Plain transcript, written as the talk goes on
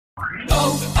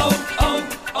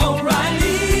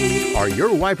O'Reilly. Are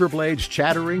your wiper blades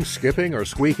chattering, skipping, or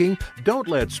squeaking? Don't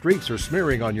let streaks or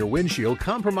smearing on your windshield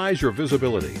compromise your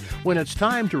visibility. When it's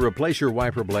time to replace your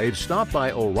wiper blades, stop by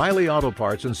O'Reilly Auto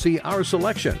Parts and see our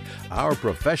selection. Our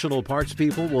professional parts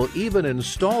people will even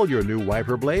install your new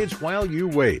wiper blades while you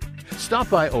wait. Stop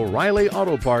by O'Reilly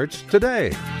Auto Parts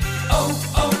today.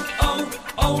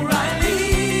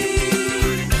 O'Reilly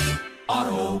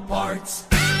Auto Parts.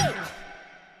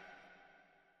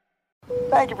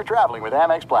 Thank you for traveling with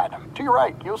Amex Platinum. To your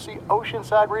right, you'll see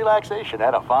oceanside relaxation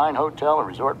at a fine hotel and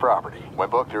resort property. When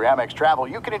booked through Amex Travel,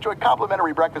 you can enjoy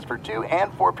complimentary breakfast for 2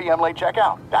 and 4 p.m. late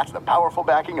checkout. That's the powerful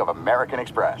backing of American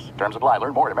Express. Terms apply.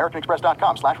 Learn more at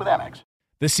americanexpress.com/withAmex.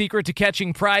 The secret to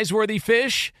catching prize-worthy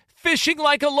fish? Fishing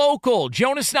like a local.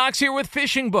 Jonas Knox here with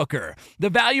Fishing Booker.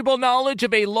 The valuable knowledge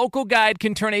of a local guide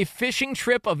can turn a fishing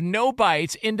trip of no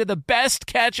bites into the best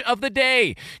catch of the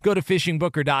day. Go to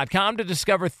fishingbooker.com to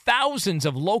discover thousands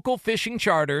of local fishing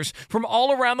charters from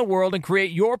all around the world and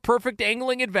create your perfect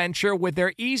angling adventure with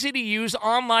their easy-to-use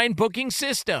online booking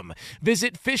system.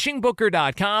 Visit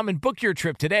fishingbooker.com and book your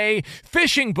trip today.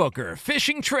 Fishing Booker.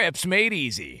 Fishing trips made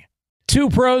easy. Two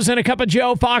pros and a cup of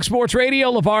Joe, Fox Sports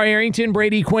Radio. LaVar Arrington,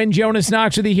 Brady Quinn, Jonas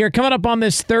Knox with you here. Coming up on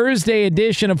this Thursday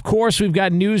edition, of course, we've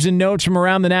got news and notes from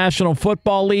around the National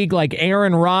Football League, like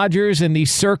Aaron Rodgers and the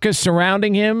circus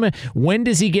surrounding him. When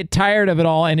does he get tired of it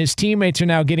all? And his teammates are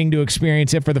now getting to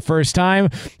experience it for the first time.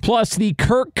 Plus, the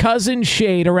Kirk Cousins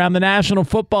shade around the National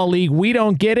Football League. We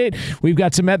don't get it. We've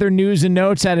got some other news and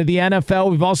notes out of the NFL.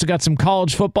 We've also got some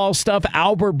college football stuff.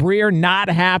 Albert Breer not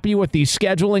happy with the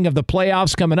scheduling of the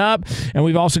playoffs coming up. And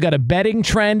we've also got a betting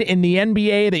trend in the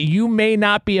NBA that you may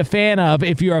not be a fan of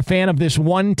if you're a fan of this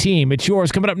one team. It's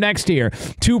yours coming up next here.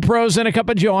 Two pros and a cup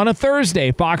of Joe on a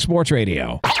Thursday, Fox Sports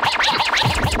Radio. Now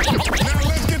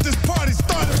let's get this party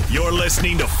started. You're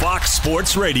listening to Fox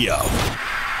Sports Radio.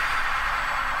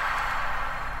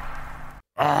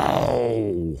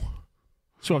 Oh.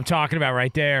 That's what I'm talking about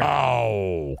right there.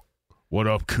 Oh. What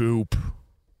up, Coop?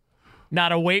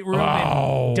 Not a weight room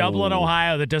in Dublin,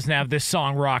 Ohio that doesn't have this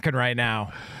song rocking right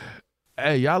now.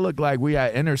 Hey, y'all look like we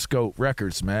at Interscope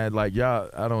Records, man. Like, y'all,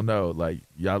 I don't know. Like,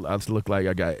 y'all I look like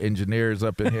I got engineers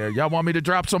up in here. Y'all want me to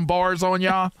drop some bars on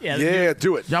y'all? Yeah,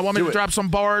 do it. Y'all want me to drop some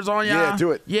bars on y'all? Yeah,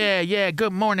 do it. Yeah.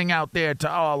 Good morning out there to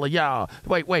all of y'all.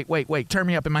 Wait. Turn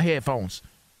me up in my headphones.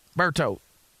 Berto,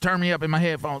 turn me up in my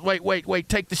headphones. Wait.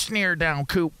 Take the snare down,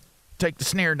 Coop. Take the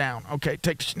snare down. Okay,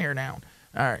 take the snare down.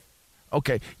 All right.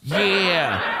 Okay.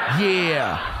 Yeah.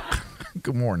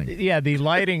 Good morning. Yeah, the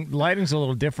lighting's a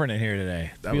little different in here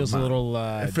today. Feels a little.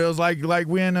 It feels like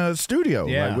we're in a studio.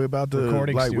 Yeah, like we're about to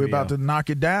we're about to knock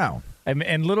it down.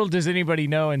 And little does anybody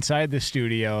know inside the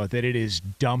studio that it is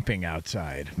dumping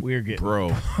outside. We're getting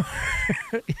bro.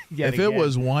 If it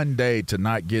was one day to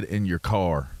not get in your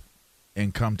car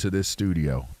and come to this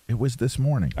studio, it was this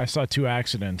morning. I saw 2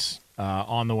 accidents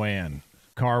on the way in.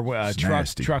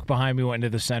 Truck behind me went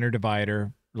into the center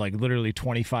divider, like literally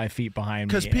 25 feet behind me.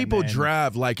 Because people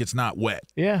drive like it's not wet.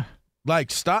 Yeah.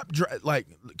 Like, stop. Like,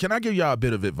 can I give y'all a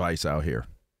bit of advice out here?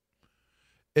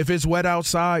 If it's wet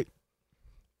outside,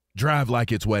 drive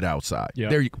like it's wet outside.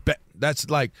 Yep. That's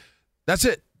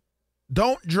it.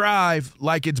 Don't drive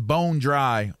like it's bone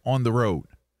dry on the road.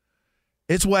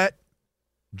 It's wet.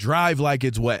 Drive like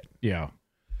it's wet. Yeah.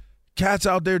 Cats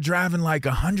out there driving like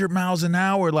 100 miles an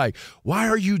hour. Like, why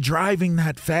are you driving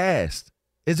that fast?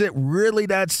 Is it really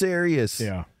that serious?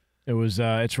 Yeah, it was.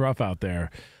 It's rough out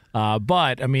there.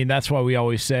 But, I mean, that's why we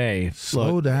always say,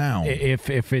 slow down. If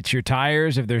it's your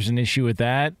tires, if there's an issue with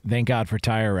that, thank God for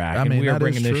Tire Rack. I mean, and we are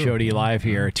bringing this true. show to you live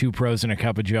here. 2 pros and a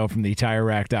cup of Joe from the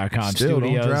TireRack.com Still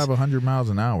studios. Don't drive 100 miles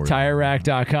an hour.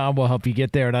 TireRack.com will help you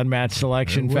get there. An unmatched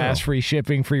selection, fast free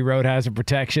shipping, free road hazard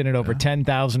protection, and over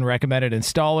 10,000 recommended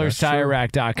installers.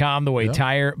 TireRack.com, the way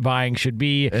tire buying should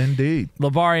be. Indeed.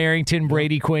 LaVar Arrington,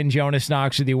 Brady Quinn, Jonas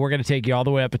Knox with you. We're going to take you all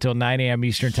the way up until 9 a.m.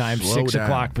 Eastern Time, 6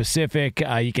 o'clock Pacific.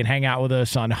 You can hang out with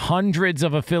us on hundreds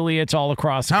of affiliates all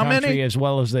across the country, many? as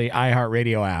well as the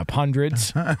iHeartRadio app.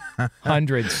 Hundreds.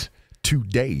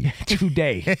 Today.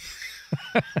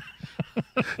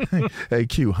 Hey,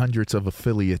 Q, hundreds of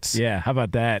affiliates. Yeah, how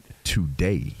about that?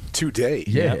 Today.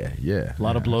 Yeah. A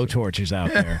lot of blowtorches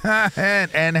out there.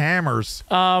 and hammers.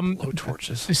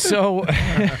 Blowtorches.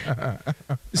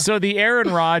 So the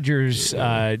Aaron Rodgers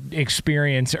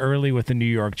experience early with the New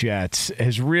York Jets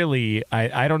has really,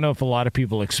 I don't know if a lot of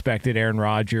people expected Aaron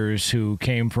Rodgers, who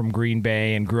came from Green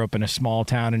Bay and grew up in a small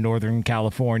town in Northern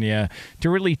California, to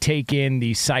really take in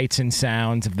the sights and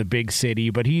sounds of the big city.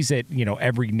 But he's at,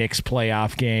 every Knicks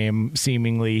playoff game,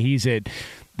 seemingly. He's at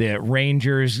the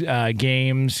Rangers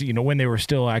games, when they were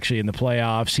still actually in the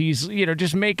playoffs. He's,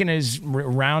 just making his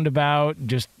roundabout,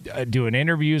 just doing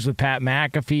interviews with Pat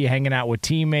McAfee, hanging out with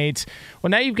teammates.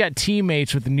 Well, now you've got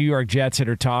teammates with the New York Jets that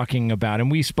are talking about, and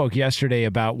we spoke yesterday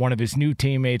about one of his new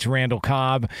teammates, Randall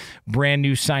Cobb, brand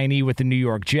new signee with the New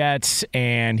York Jets,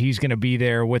 and he's going to be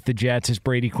there with the Jets, as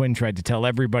Brady Quinn tried to tell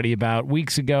everybody about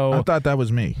weeks ago. I thought that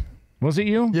was me. Was it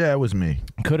you? Yeah, it was me.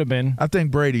 Could have been. I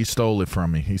think Brady stole it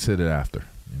from me. He said it after.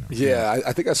 Yeah,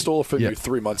 I think I stole it from you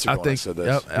 3 months ago when I said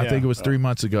this. I think it was 3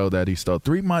 months ago that he stole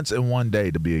 3 months and 1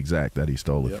 day to be exact that he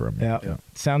stole it from me. Yeah.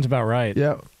 Sounds about right.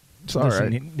 Yeah. It's all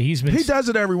right. He does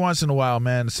it every once in a while,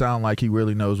 man, to sound like he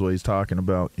really knows what he's talking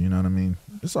about. You know what I mean?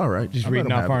 It's all right. Just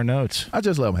reading off our notes. I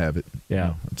just let him have it.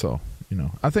 Yeah. That's all.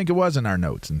 I think it was in our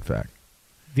notes, in fact.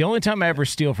 The only time I ever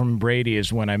steal from Brady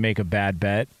is when I make a bad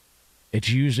bet. It's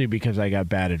usually because I got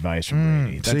bad advice from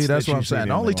Brady. That's what I'm saying.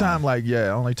 The only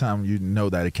time you know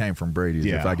that it came from Brady is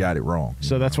if I got it wrong.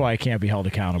 So that's why I can't be held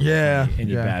accountable for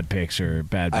any bad picks or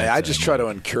bad bets. I just try to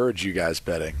encourage you guys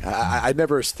betting. I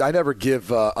never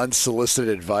give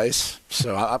unsolicited advice.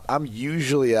 So I'm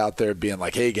usually out there being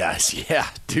like, hey, guys,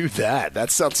 do that. That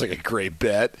sounds like a great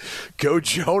bet. Go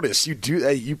Jonas. You do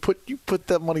that. You put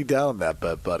that money down on that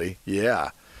bet, buddy.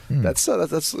 Yeah. That's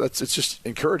it's just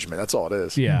encouragement. That's all it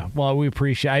is. Yeah. Well, we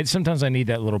appreciate. Sometimes I need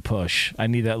that little push. I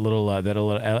need that little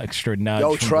extra nudge.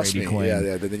 Oh, from trust Brady me. Quinn.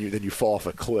 Yeah. Then you fall off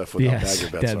a cliff with how bad your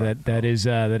bets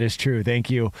are. That is true. Thank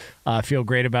you. I feel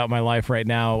great about my life right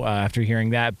now after hearing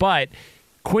that. But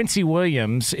Quincy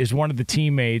Williams is one of the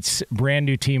teammates, brand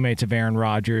new teammates of Aaron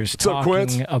Rodgers. What's up,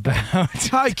 Quince? About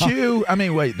hi Q. I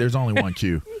mean, wait. There's only one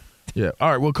Q. Yeah. All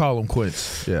right, we'll call him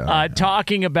Quince. Yeah.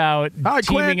 Talking about teaming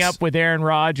Quince. up with Aaron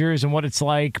Rodgers and what it's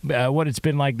like, what it's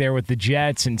been like there with the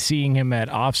Jets, and seeing him at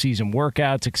off-season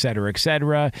workouts, et cetera, et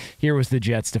cetera. Here was the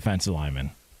Jets defensive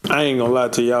lineman. I ain't gonna lie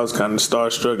to you, I was kind of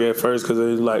starstruck at first because it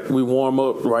was like we warm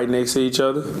up right next to each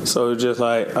other. So it was just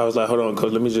like, I was like, hold on,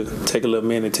 coach, let me just take a little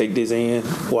minute and take this in,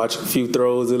 watch a few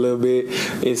throws a little bit,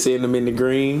 and send them in the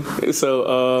green.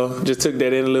 So just took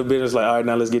that in a little bit. It's like, all right,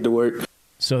 now let's get to work.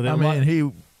 So then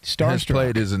he has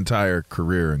played his entire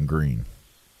career in green.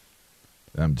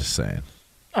 I'm just saying.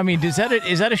 I mean, is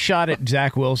that a shot at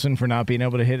Zach Wilson for not being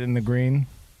able to hit in the green?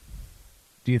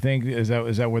 Do you think is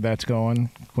that where that's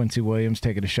going? Quincy Williams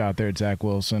taking a shot there at Zach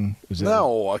Wilson?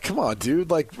 No, come on,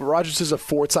 dude. Like, Rodgers is a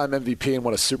 4-time MVP and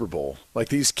won a Super Bowl. Like,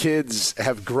 these kids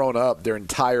have grown up their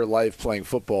entire life playing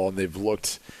football, and they've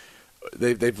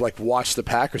like watched the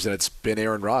Packers, and it's been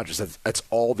Aaron Rodgers. That's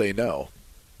all they know.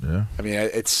 Yeah. I mean,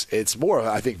 it's more.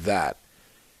 I think that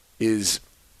is,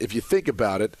 if you think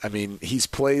about it. I mean, he's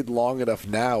played long enough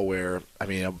now where, I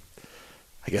mean,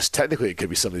 I guess technically it could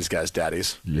be some of these guys'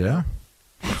 daddies. Yeah.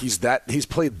 He's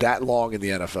played that long in the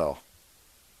NFL.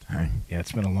 Dang. Yeah,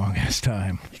 it's been a long ass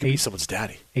time. He could be someone's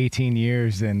daddy. 18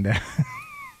 years and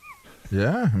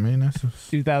yeah, I mean that's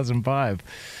 2005.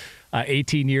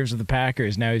 18 years with the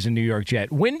Packers. Now he's a New York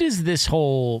Jet. When does this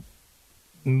whole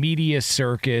media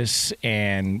circus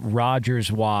and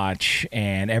Rodgers watch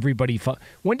and everybody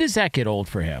when does that get old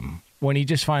for him? When he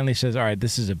just finally says, all right,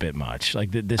 this is a bit much.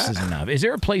 Like, this is enough. Is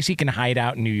there a place he can hide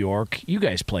out in New York? You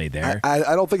guys played there. I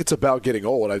don't think it's about getting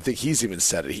old. I think he's even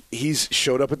said it. He's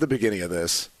showed up at the beginning of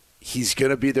this. He's going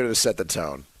to be there to set the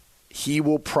tone. He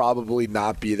will probably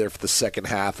not be there for the second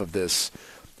half of this,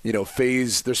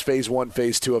 phase. There's phase 1,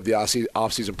 phase 2 of the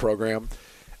offseason program.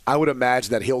 I would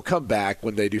imagine that he'll come back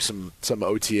when they do some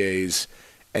OTAs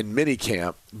and mini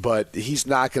camp, but he's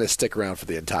not going to stick around for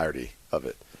the entirety of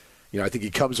it. I think he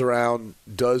comes around,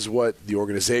 does what the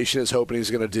organization is hoping he's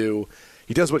going to do.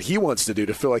 He does what he wants to do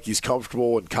to feel like he's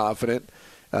comfortable and confident,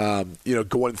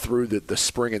 going through the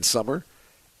spring and summer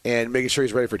and making sure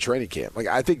he's ready for training camp. Like,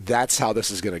 I think that's how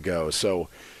this is going to go. So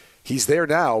he's there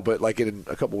now, but like in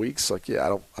a couple weeks, I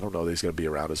don't know that he's going to be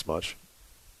around as much.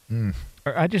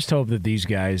 I just hope that these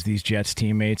guys, these Jets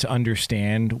teammates,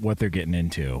 understand what they're getting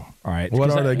into. All right.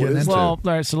 What are they getting into? Well, all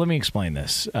right, so let me explain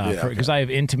this because I have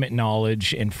intimate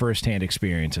knowledge and firsthand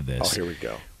experience of this. Oh, here we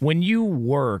go. When you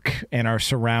work and are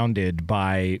surrounded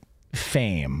by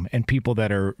fame and people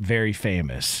that are very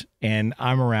famous, and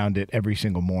I'm around it every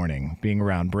single morning, being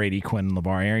around Brady Quinn and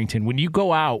LaVar Arrington. When you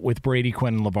go out with Brady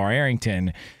Quinn and LaVar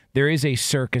Arrington, there is a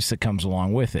circus that comes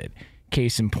along with it.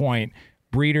 Case in point,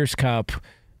 Breeders' Cup.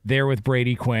 There with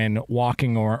Brady Quinn,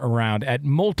 walking around. At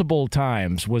multiple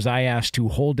times was I asked to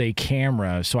hold a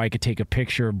camera so I could take a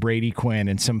picture of Brady Quinn,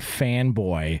 and some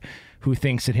fanboy who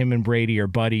thinks that him and Brady are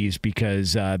buddies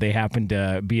because they happen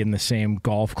to be in the same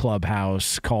golf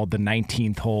clubhouse called the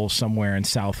 19th hole somewhere in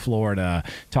South Florida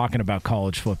talking about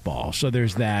college football. So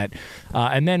there's that.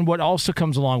 And then what also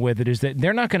comes along with it is that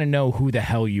they're not going to know who the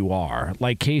hell you are.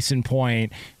 Like, case in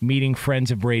point, meeting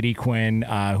friends of Brady Quinn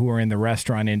who are in the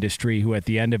restaurant industry who at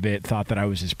the end of it thought that I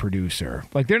was his producer.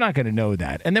 Like, they're not going to know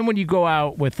that. And then when you go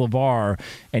out with LaVar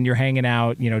and you're hanging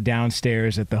out,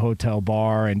 downstairs at the hotel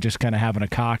bar and just kind of having a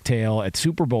cocktail at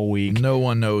Super Bowl week. No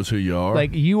one knows who you are.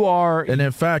 Like, you are. And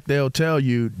in fact, they'll tell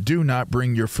you, do not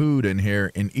bring your food in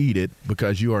here and eat it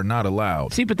because you are not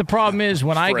allowed. See, but the problem is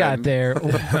when I got there,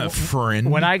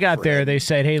 when I got there, they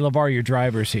said, hey, LaVar, your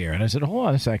driver's here. And I said, hold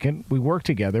on a second. We work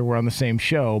together. We're on the same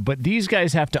show. But these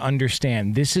guys have to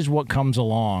understand this is what comes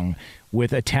along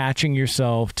with attaching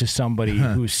yourself to somebody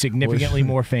who's significantly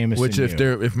more famous than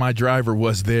you. If my driver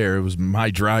was there, it was my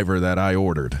driver that I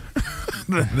ordered.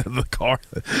 the car.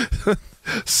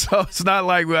 So it's not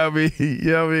like,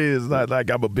 it's not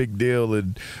like I'm a big deal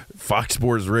and Fox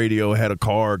Sports Radio had a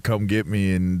car come get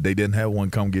me and they didn't have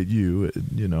one come get you.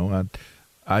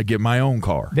 I get my own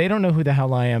car. They don't know who the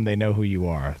hell I am. They know who you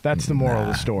are. That's the moral of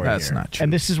the story. That's here. not true.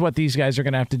 And this is what these guys are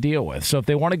going to have to deal with. So if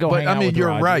they want to go hang out with you're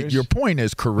Rodgers, right. Your point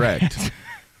is correct.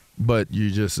 But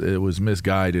it was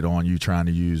misguided on you trying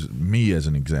to use me as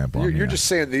an example. You're just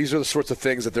saying these are the sorts of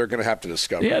things that they're going to have to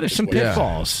discover. Yeah, there's some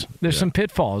pitfalls. There's some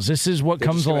pitfalls. This is what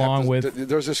comes along with.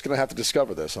 They're just going to have to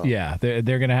discover this, huh? Yeah, they're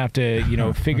going to have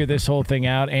to, figure this whole thing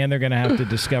out, and they're going to have to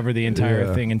discover the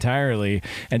entire thing entirely.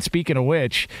 And speaking of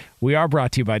which, we are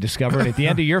brought to you by Discover. And at the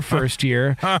end of your first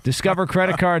year, Discover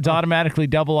credit cards automatically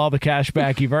double all the cash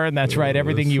back you've earned. That's right,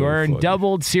 everything you earn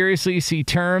doubled. Seriously, see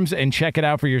terms and check it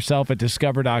out for yourself at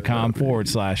discover.com/match.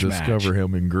 Discover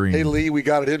him in green. Hey, Lee, we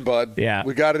got it in, bud. Yeah.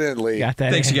 We got it in, Lee. Got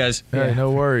that Thanks, in. you guys. Hey,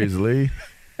 no worries, Lee.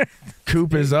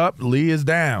 Coop is up, Lee is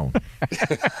down.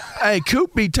 Hey,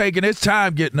 Coop be taking his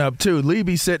time getting up, too. Lee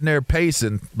be sitting there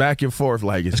pacing back and forth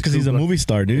like it's because he's a movie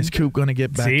star, dude. Is Coop going to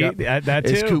get back up? That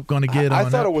too. Is Coop going to get on I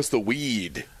thought up? it was the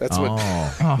weed. That's what.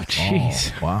 Oh,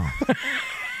 jeez. Oh, wow.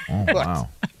 Oh, wow.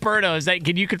 Berto,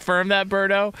 can you confirm that,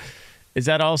 Berto? Is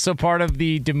that also part of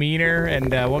the demeanor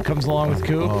and what comes along with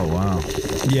Coop? Oh, wow.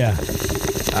 Yeah.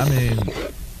 I mean,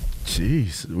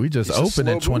 jeez, we just opened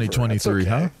in 2023,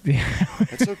 huh?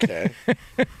 It's okay.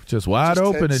 Just wide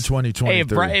open in 2023.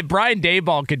 Hey, if Brian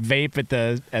Dayball could vape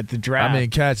at the draft. I mean,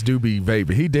 cats do be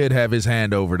vaping. He did have his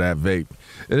hand over that vape.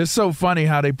 It is so funny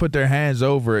how they put their hands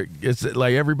over it. It's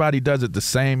like everybody does it the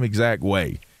same exact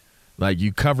way. Like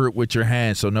you cover it with your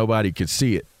hand so nobody can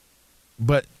see it.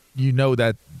 But you know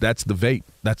that's the vape.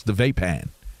 That's the vape hand.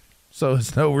 So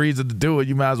there's no reason to do it.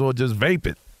 You might as well just vape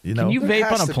it. Can you vape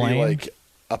on a plane? Be like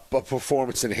a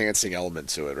performance-enhancing element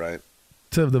to it, right?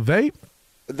 To the vape?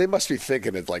 They must be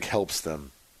thinking it like helps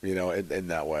them, in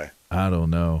that way. I don't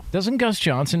know. Doesn't Gus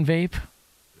Johnson vape?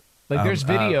 Like there's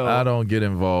video. I don't get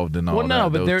involved in all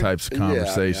those types of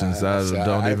conversations. I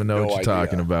don't even know what you're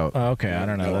talking about. Oh, okay, I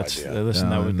don't know.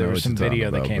 There was some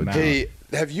video that came out. Hey,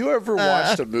 have you ever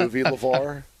watched a movie,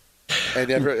 LaVar,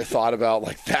 and ever thought about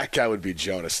like that guy would be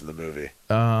Jonas in the movie?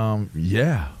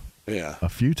 Yeah. Yeah. A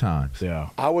few times. Yeah.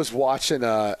 I was watching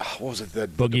what was it? The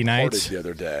Boogie Nights the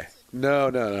other day.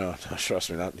 No. Trust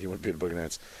me, he wouldn't be in Boogie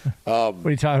Nights. What are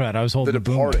you talking about? I was holding The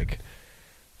Departed. boom.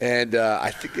 And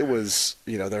I think it was,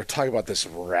 they were talking about this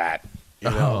rat.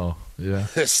 Oh, yeah.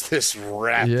 This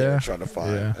rat they were trying to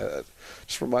find. Yeah.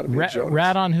 Just reminded me of Jonas.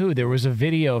 Rat on who? There was a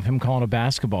video of him calling a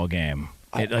basketball game.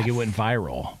 It went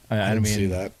viral. I didn't see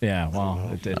that. Yeah,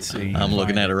 well, it's. I'm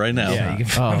looking at it right now. Yeah, you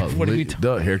can what Lee,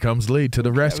 here comes Lee to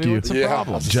the rescue. What's the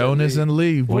problem? Jonas and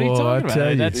Lee, boy, What are you talking I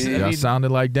tell about? you, y'all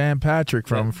sounded like Dan Patrick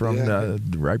from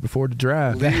right before the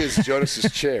draft. Lee is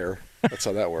Jonas's chair. That's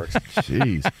how that works.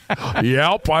 Jeez.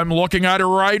 Yep, I'm looking at it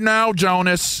right now,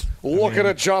 Jonas. Look at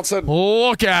it, Johnson.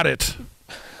 Look at it.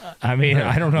 I mean,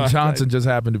 I don't know. Johnson just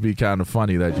happened to be kind of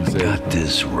funny that you said. Got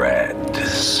this rat,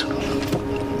 this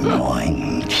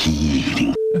annoying,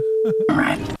 eating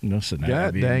rat. Listen,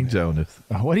 God dang Jonas.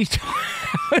 What are you talking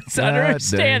I don't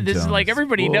understand. This is like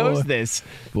everybody knows this.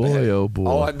 Boy, oh boy.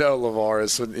 All I know, LaVar,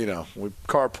 is when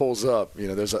car pulls up,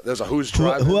 there's a who's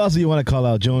driving. Who else do you want to call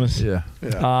out, Jonas? Yeah.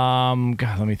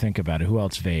 God, let me think about it. Who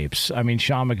else vapes? I mean,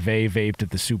 Sean McVay vaped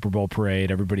at the Super Bowl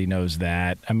parade. Everybody knows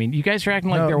that. I mean, you guys are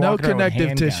acting like they're walking around with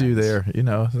connective tissue handguns. there.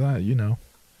 It's not,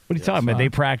 What are you talking about? They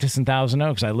practice in Thousand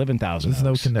Oaks. I live in Thousand Oaks.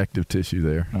 There's no connective tissue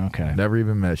there. Okay. Never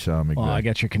even met Sean McVay. Well, I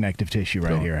got your connective tissue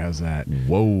right here. How's that?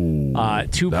 Whoa.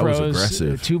 That was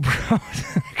aggressive. Two pros.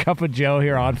 Cup of Joe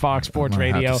here on Fox Sports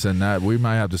Radio. We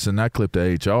might have to send that clip to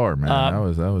HR, man. That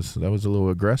was a little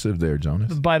aggressive there,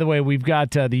 Jonas. By the way, we've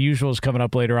got the usuals coming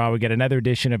up later on. We got another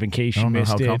edition of In Case You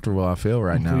Missed It. I don't know how comfortable I feel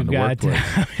right now in the workplace.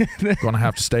 Going to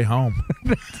have to stay home.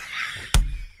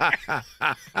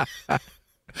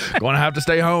 Going to have to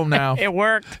stay home now. It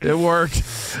worked.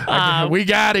 We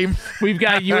got him. We've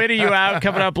got You In or You Out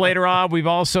coming up later on. We've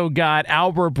also got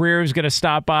Albert Breer who's going to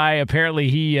stop by. Apparently,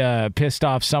 he pissed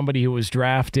off somebody who was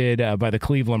drafted by the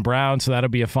Cleveland Browns, so that'll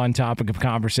be a fun topic of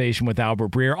conversation with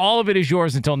Albert Breer. All of it is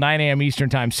yours until 9 a.m. Eastern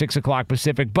Time, 6 o'clock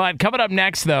Pacific. But coming up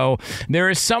next, though, there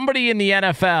is somebody in the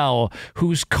NFL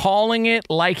who's calling it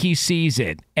like he sees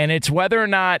it, and it's whether or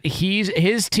not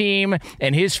his team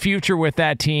and his future with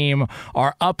that team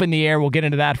are up in the air. We'll get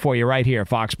into that for you right here,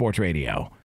 Fox Sports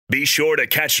Radio. Be sure to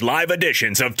catch live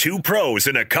editions of Two Pros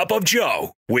and a Cup of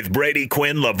Joe with Brady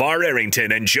Quinn, LaVar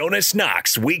Arrington, and Jonas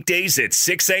Knox weekdays at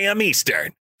 6 a.m.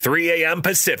 Eastern, 3 a.m.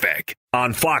 Pacific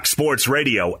on Fox Sports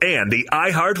Radio and the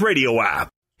iHeartRadio app.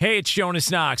 Hey, it's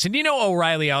Jonas Knox, and you know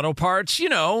O'Reilly Auto Parts, you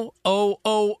know,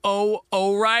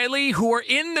 O'Reilly, who are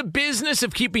in the business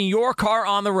of keeping your car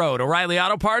on the road. O'Reilly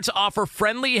Auto Parts offer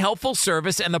friendly, helpful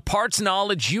service and the parts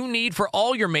knowledge you need for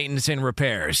all your maintenance and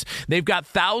repairs. They've got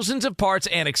thousands of parts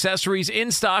and accessories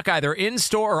in stock, either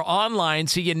in-store or online,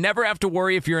 so you never have to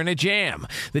worry if you're in a jam.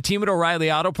 The team at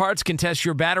O'Reilly Auto Parts can test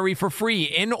your battery for free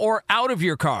in or out of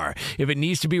your car. If it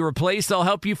needs to be replaced, they'll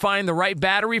help you find the right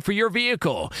battery for your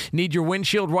vehicle. Need your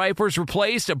windshield wipers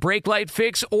replaced, a brake light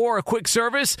fix, or a quick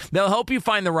service? They'll help you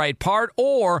find the right part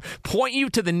or point you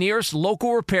to the nearest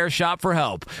local repair shop for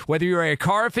help. Whether you're a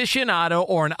car aficionado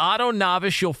or an auto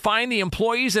novice, you'll find the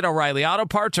employees at O'Reilly Auto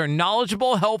Parts are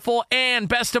knowledgeable, helpful, and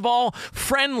best of all,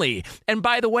 friendly. And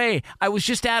by the way, I was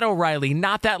just at O'Reilly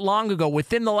not that long ago,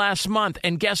 within the last month,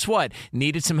 and guess what?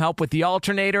 Needed some help with the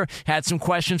alternator, had some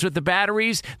questions with the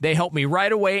batteries. They helped me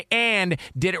right away and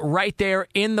did it right there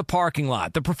in the parking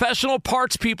lot. The professional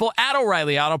parts people at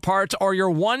O'Reilly Auto Parts are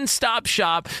your one-stop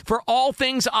shop for all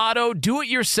things auto,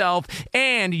 do-it-yourself,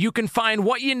 and you can find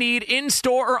what you need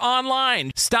in-store or online.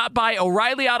 Stop by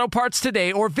O'Reilly Auto Parts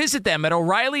today or visit them at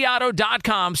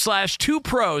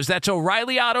O'ReillyAuto.com/2pros. That's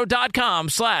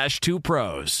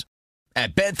O'ReillyAuto.com/2pros.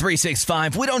 At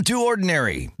Bet365, we don't do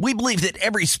ordinary. We believe that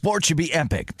every sport should be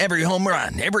epic. Every home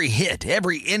run, every hit,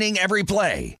 every inning, every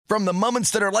play. From the moments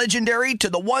that are legendary to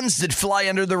the ones that fly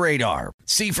under the radar.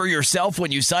 See for yourself when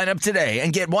you sign up today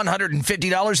and get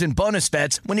 $150 in bonus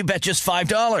bets when you bet just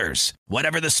 $5.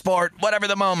 Whatever the sport, whatever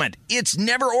the moment, it's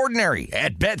never ordinary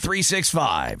at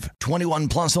Bet365. 21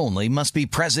 plus only. Must be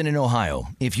present in Ohio.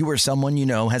 If you or someone you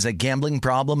know has a gambling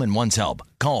problem and wants help,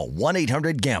 call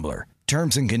 1-800-GAMBLER.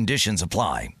 Terms and conditions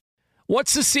apply.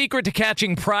 What's the secret to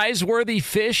catching prize-worthy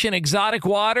fish in exotic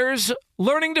waters?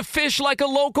 Learning to fish like a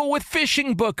local with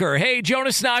Fishing Booker. Hey,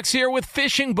 Jonas Knox here with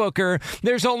Fishing Booker.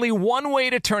 There's only one way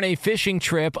to turn a fishing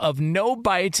trip of no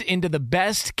bites into the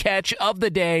best catch of the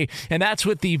day, and that's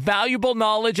with the valuable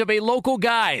knowledge of a local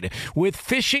guide. With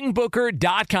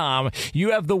FishingBooker.com, you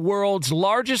have the world's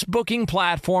largest booking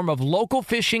platform of local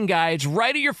fishing guides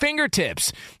right at your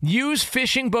fingertips. Use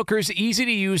Fishing Booker's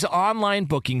easy-to-use online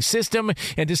booking system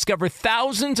and discover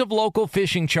thousands of local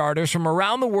fishing charters from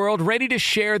around the world ready to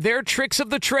share their tricks of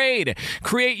the trade.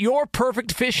 Create your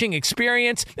perfect fishing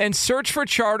experience and search for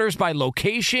charters by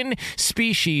location,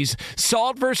 species,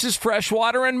 salt versus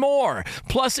freshwater, and more.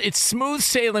 Plus, it's smooth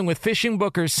sailing with Fishing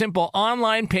Booker's simple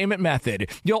online payment method.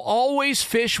 You'll always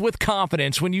fish with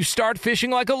confidence when you start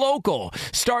fishing like a local.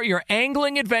 Start your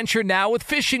angling adventure now with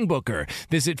Fishing Booker.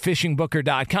 Visit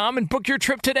FishingBooker.com and book your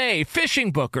trip today.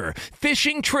 Fishing Booker.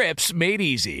 Fishing trips made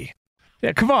easy.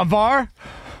 Yeah, come on, Var.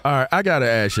 All right, I got to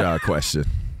ask y'all a question.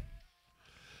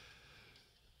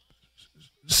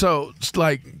 So, it's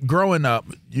like growing up,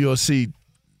 you'll see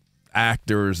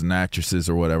actors and actresses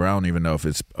or whatever. I don't even know if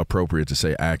it's appropriate to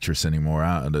say actress anymore.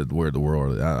 Where the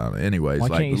world, anyways, why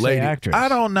like can't you lady, say actress? I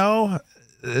don't know.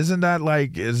 Isn't that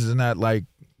like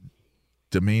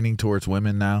demeaning towards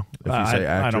women now? If you say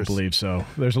actress, I don't believe so.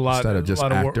 There's a lot of just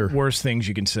actor. Worse things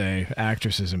you can say.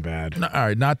 Actress isn't bad. No, all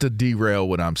right, not to derail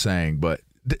what I'm saying, but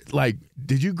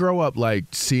did you grow up like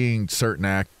seeing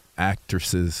certain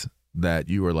actresses that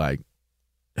you were like,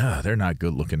 they're not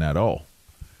good looking at all?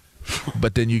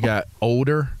 But then you got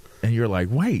older and you're like,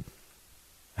 wait,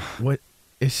 what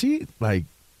is she like?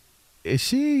 Is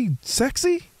she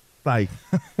sexy? Like,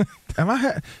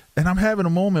 I'm having a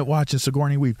moment watching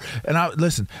Sigourney Weaver,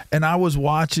 and I was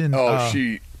watching.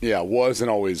 She was and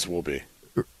always will be.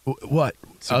 What?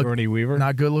 Sigourney Weaver?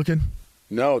 Not good looking?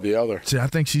 No, the other. See, I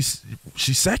think she's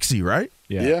sexy, right?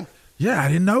 Yeah. Yeah, I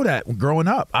didn't know that growing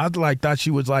up. I thought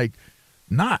she was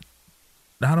not.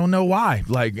 I don't know why.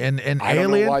 And I Alien.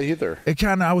 don't know why either. It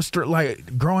kind of I was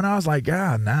growing up. I was like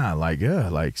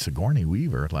Sigourney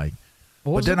Weaver.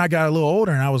 But then I got a little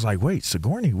older and I was like, wait,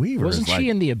 Sigourney Weaver. Wasn't she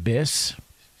in The Abyss?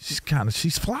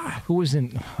 She's fly. Who was in?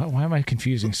 Why am I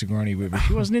confusing Sigourney Weaver?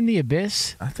 She wasn't in The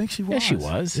Abyss. I think she was. Yeah, she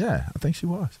was. Yeah, I think she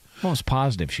was. Most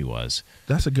positive she was.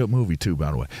 That's a good movie too, by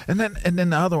the way. And then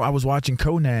the other, I was watching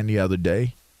Conan the other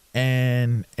day,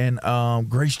 and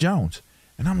Grace Jones,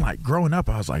 and I'm like, growing up,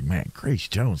 I was like, man, Grace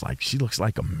Jones, she looks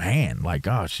like a man,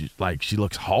 she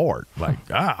looks hard,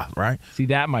 right? See,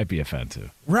 that might be offensive.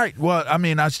 Right. Well, I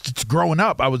mean, growing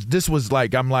up, I'm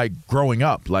growing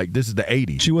up, this is the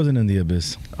 '80s. She wasn't in The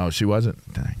Abyss. Oh, she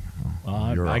wasn't. Dang.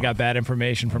 I got bad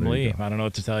information from Lee. I don't know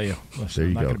what to tell you. There you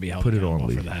I'm not go. going to be held Put it on, accountable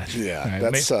Lee. for that. Yeah, All right,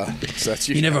 that's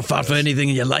You never fought for anything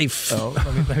in your life. So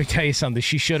let me tell you something.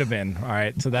 She should have been. All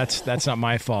right. So that's not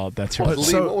my fault. That's her. What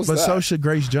So should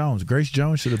Grace Jones. Grace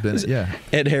Jones should have been. Yeah.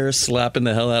 Ed Harris slapping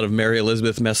the hell out of Mary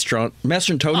Elizabeth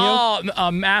Mastrantonio.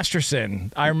 Oh,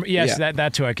 Masterson. Yes, Yeah.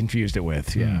 that's who I confused it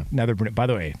with. Yeah. Another. By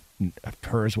the way,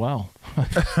 her as well.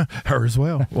 Her as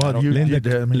well. Well,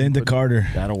 Linda Carter.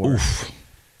 That'll work. Oof.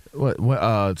 What?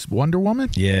 Wonder Woman?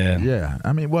 Yeah. Yeah.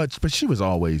 I mean, but she was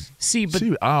always.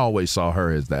 I always saw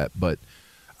her as that, but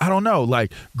I don't know.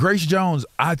 Grace Jones,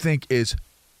 I think is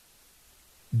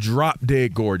drop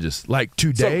dead gorgeous. Today,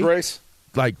 What's up, Grace?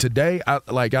 Today, I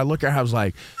look at her, I was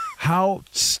like, how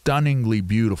stunningly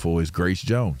beautiful is Grace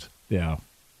Jones? Yeah.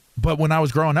 But when I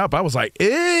was growing up, I was like,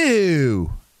 ew.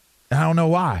 I don't know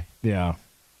why. Yeah.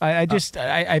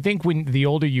 I think when the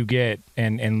older you get,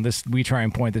 and this, we try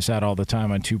and point this out all the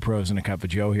time on Two Pros and a Cup of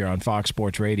Joe here on Fox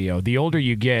Sports Radio, the older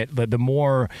you get, the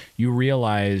more you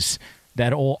realize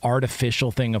that old artificial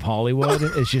thing of Hollywood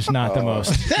is just not the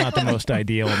most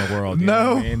ideal in the world. You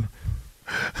know what I mean?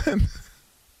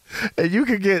 And you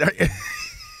could get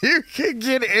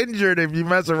injured if you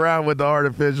mess around with the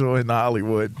artificial in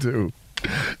Hollywood too.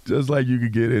 Just like you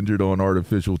could get injured on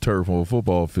artificial turf on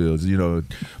football fields.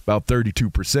 About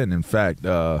 32%, in fact,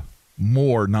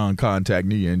 more non-contact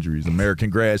knee injuries.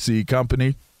 American Grass Seed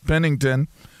Company, Pennington.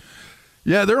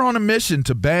 Yeah, they're on a mission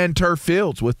to ban turf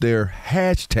fields with their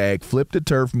hashtag Flip the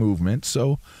Turf movement.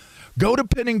 So go to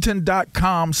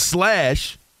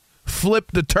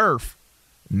Pennington.com/fliptheturf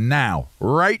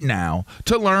right now,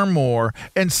 to learn more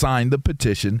and sign the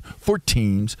petition for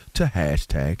teams to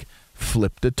hashtag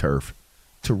Flip the Turf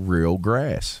to real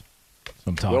grass.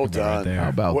 I'm talking Well about done. right there. How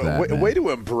about that? Way to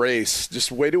embrace too.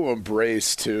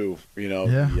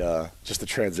 Just the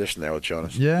transition there with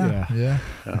Jonas. Yeah.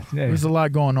 There's a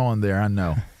lot going on there, I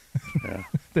know. Yeah.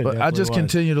 But I just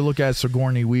continue to look at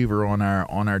Sigourney Weaver on our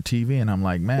TV, and I'm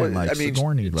like, man,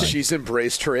 Sigourney. She's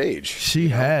embraced her age. She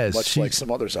has, much like some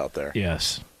others out there.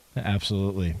 Yes,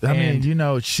 absolutely. I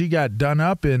mean, she got done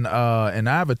up in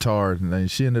Avatar,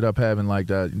 and she ended up having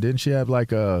didn't she have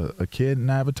a kid in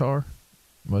Avatar?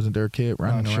 Wasn't there a kid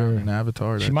running around in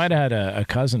Avatar? She might have had a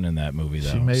cousin in that movie,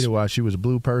 though. She made it while she was a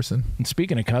blue person. And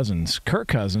speaking of cousins, Kirk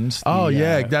Cousins.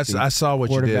 I saw what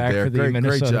you did there. For the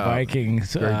Minnesota great job.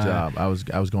 Vikings. Great job. I was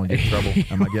going to get in trouble.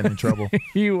 Am I getting in trouble?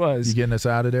 He was. You getting us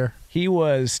out of there? He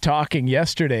was talking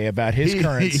yesterday about his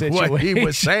current situation. What he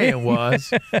was saying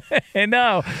was, and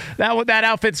no, that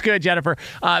outfit's good, Jennifer.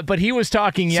 But he was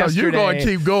talking yesterday. So you're going to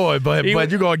keep going, but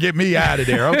you're going to get me out of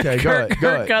there. Okay, go ahead.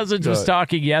 Kirk Cousins was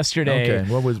talking yesterday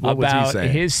about he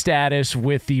saying? His status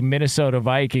with the Minnesota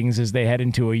Vikings as they head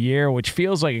into a year, which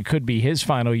feels like it could be his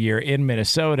final year in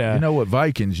Minnesota. You know what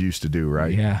Vikings used to do,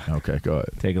 right? Yeah. Okay, go ahead.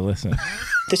 Take a listen.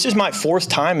 This is my fourth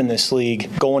time in this league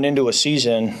going into a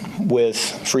season with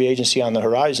free agency on the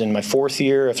horizon. My fourth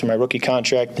year after my rookie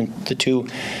contract and the 2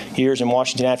 years in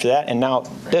Washington after that, and now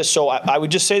this. So I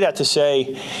would just say that to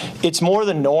say it's more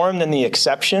the norm than the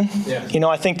exception. Yeah.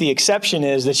 I think the exception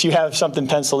is that you have something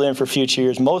penciled in for future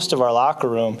years. Most of our locker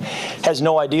room has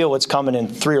no idea what's coming in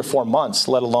 3 or 4 months,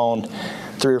 let alone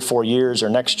 3 or 4 years or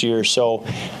next year. So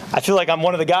I feel like I'm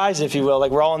one of the guys, if you will.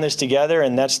 We're all in this together,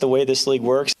 and that's the way this league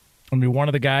works. I mean, one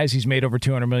of the guys, he's made over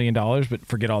 $200 million, but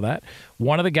forget all that.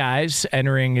 One of the guys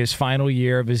entering his final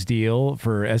year of his deal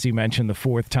for, as he mentioned, the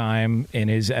 4th time in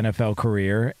his NFL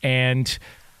career. And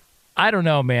I don't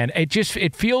know, man.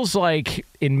 It feels like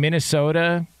in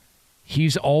Minnesota,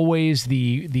 he's always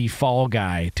the fall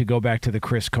guy, to go back to the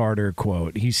Chris Carter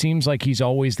quote. He seems like he's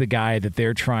always the guy that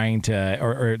they're trying to,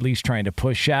 or at least trying to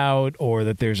push out, or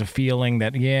that there's a feeling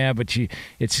that,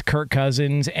 it's Kirk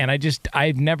Cousins. And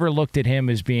I've never looked at him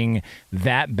as being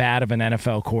that bad of an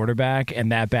NFL quarterback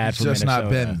and that bad for Minnesota. He's just not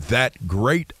been that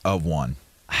great of one.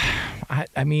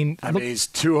 I mean, he's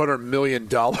 $200 million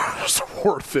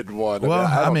worth in one. Well,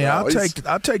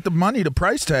 I'll take the money, the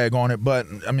price tag on it, but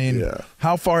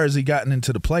how far has he gotten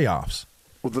into the playoffs?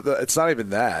 Well, it's not even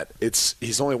that.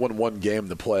 He's only won one game in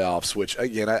the playoffs, which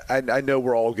again, I know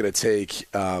we're all going to take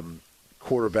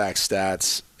quarterback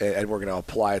stats and we're going to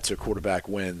apply it to quarterback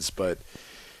wins, but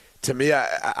to me,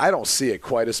 I don't see it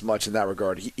quite as much in that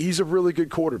regard. He's a really good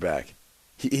quarterback.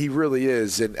 He really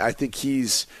is, and I think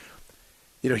he's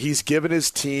given his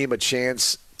team a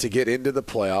chance to get into the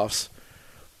playoffs.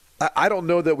 I don't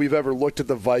know that we've ever looked at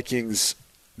the Vikings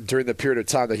during the period of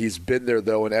time that he's been there,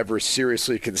 though, and ever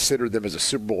seriously considered them as a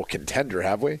Super Bowl contender,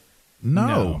 have we?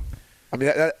 No. I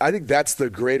mean, I think that's the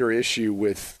greater issue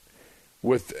with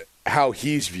how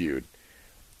he's viewed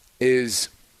is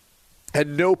at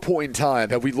no point in time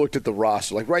have we looked at the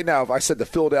roster. Like right now, if I said the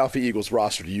Philadelphia Eagles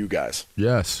roster to you guys.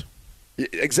 Yes.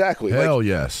 Exactly. Hell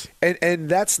yes. And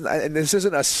this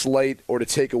isn't a slight or to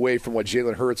take away from what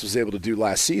Jalen Hurts was able to do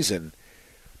last season,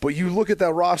 but you look at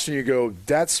that roster and you go,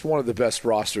 that's one of the best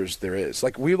rosters there is.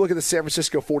 Like we look at the San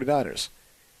Francisco 49ers.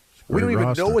 We don't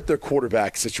even know what their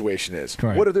quarterback situation is.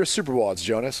 Right. What are their Super Bowl odds,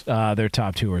 Jonas? They're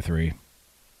top 2 or 3.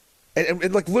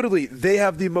 And like literally, they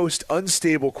have the most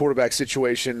unstable quarterback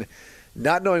situation,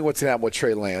 not knowing what's going to happen with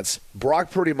Trey Lance.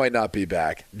 Brock Purdy might not be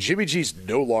back. Jimmy G's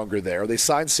no longer there. They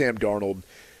signed Sam Darnold,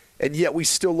 and yet we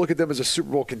still look at them as a Super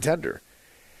Bowl contender.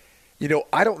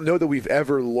 I don't know that we've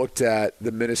ever looked at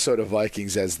the Minnesota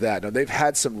Vikings as that. Now, they've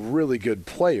had some really good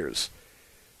players,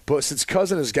 but since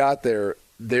Cousins has got there,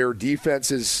 their defense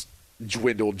has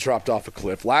dwindled, dropped off a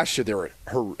cliff. Last year, they were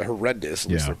horrendous,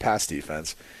 at least their pass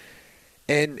defense.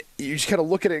 And you just kind of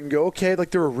look at it and go, okay,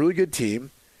 like they're a really good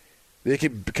team. They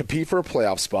can compete for a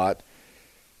playoff spot.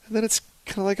 And then it's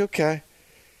kind of like, okay.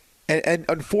 And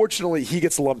unfortunately, he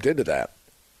gets lumped into that.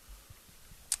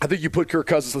 I think you put Kirk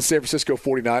Cousins in the San Francisco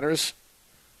 49ers.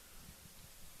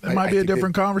 It might be a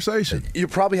different conversation. You're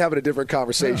probably having a different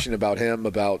conversation about him,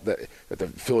 about the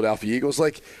Philadelphia Eagles.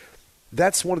 Like,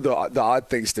 that's one of the odd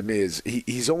things to me is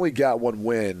he's only got one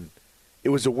win. It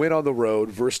was a win on the road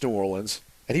versus New Orleans,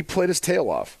 and he played his tail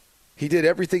off. He did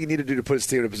everything he needed to do to put his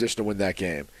team in a position to win that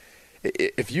game.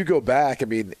 If you go back, I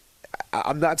mean,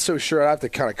 I'm not so sure. I have to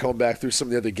kind of comb back through some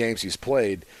of the other games he's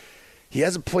played. He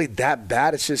hasn't played that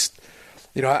bad. It's just,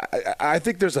 I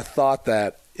think there's a thought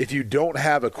that if you don't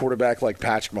have a quarterback like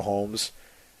Patrick Mahomes,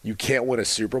 you can't win a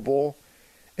Super Bowl.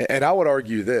 And I would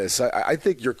argue this. I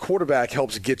think your quarterback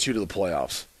helps get you to the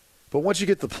playoffs. But once you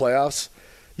get to the playoffs,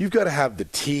 you've got to have the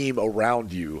team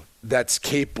around you that's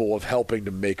capable of helping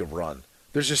to make a run.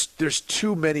 There's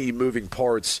too many moving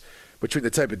parts between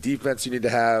the type of defense you need to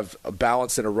have, a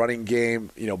balance in a running game,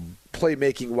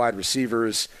 playmaking wide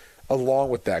receivers,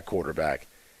 along with that quarterback.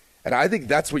 And I think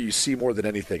that's what you see more than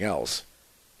anything else.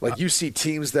 Like you see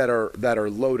teams that are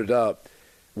loaded up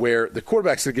where the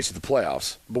quarterback's going to get you to the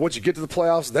playoffs. But once you get to the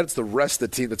playoffs, that's the rest of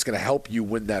the team that's going to help you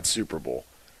win that Super Bowl.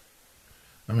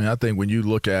 I mean, I think when you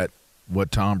look at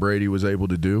what Tom Brady was able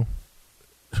to do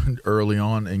early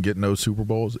on in getting those Super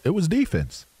Bowls, it was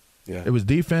defense. Yeah. It was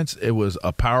defense. It was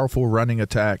a powerful running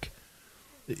attack.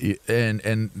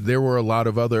 And there were a lot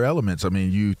of other elements. I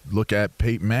mean, you look at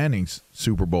Peyton Manning's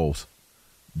Super Bowls,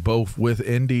 both with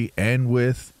Indy and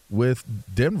with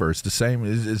Denver. It's the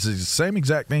same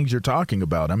exact things you're talking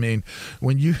about. I mean,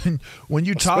 when you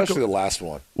talk, especially the last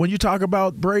one, when you talk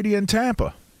about Brady and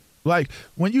Tampa, like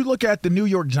when you look at the New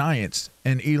York Giants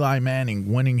and Eli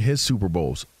Manning winning his Super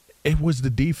Bowls, it was the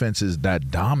defenses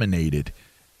that dominated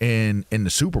in the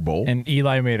Super Bowl. And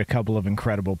Eli made a couple of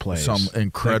incredible plays. Some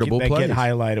incredible plays. They get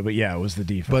highlighted, but yeah, it was the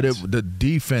defense. But the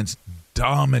defense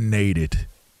dominated.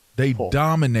 They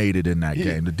dominated in that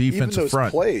game. The defensive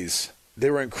front. Even those plays,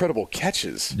 they were incredible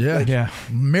catches. Yeah,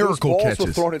 miracle those balls catches.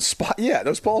 Were thrown in spot. Yeah,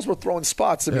 those balls were thrown in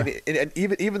spots. I mean, and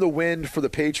even the win for the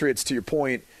Patriots, to your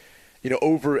point,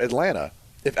 over Atlanta.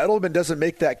 If Edelman doesn't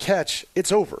make that catch,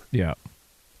 it's over. Yeah,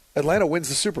 Atlanta wins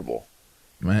the Super Bowl.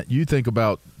 Man, you think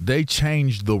about they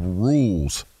changed the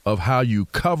rules of how you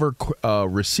cover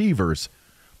receivers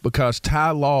because Ty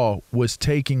Law was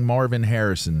taking Marvin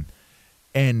Harrison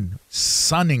and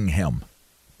sunning him.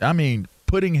 I mean,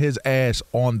 putting his ass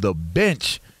on the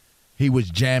bench. He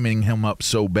was jamming him up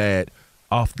so bad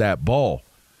off that ball.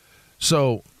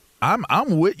 So I'm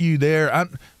with you there.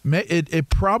 It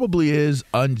probably is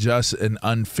unjust and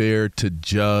unfair to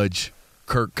judge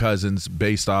Kirk Cousins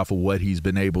based off of what he's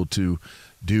been able to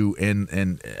do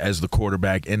in as the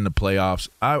quarterback in the playoffs.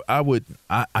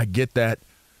 I get that,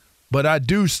 but I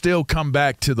do still come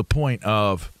back to the point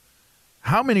of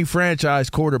how many franchise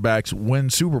quarterbacks win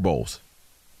Super Bowls,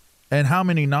 and how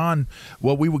many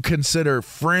what we would consider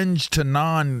fringe to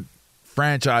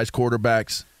non-franchise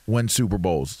quarterbacks win Super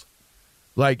Bowls.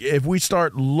 Like, if we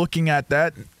start looking at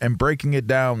that and breaking it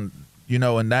down,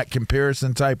 in that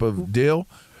comparison type of deal,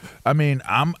 I mean,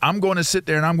 I'm going to sit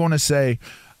there and I'm going to say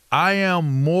I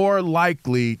am more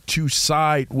likely to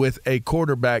side with a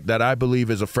quarterback that I believe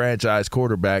is a franchise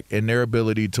quarterback and their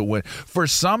ability to win. For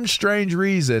some strange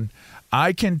reason,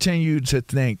 I continue to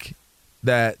think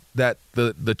that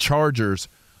the Chargers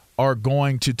are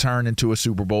going to turn into a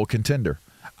Super Bowl contender.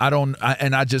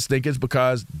 I just think it's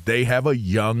because they have a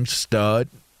young stud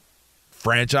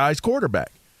franchise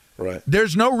quarterback. Right.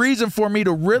 There's no reason for me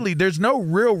to there's no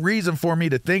real reason for me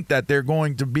to think that they're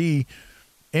going to be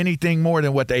anything more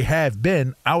than what they have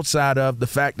been, outside of the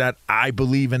fact that I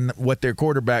believe in what their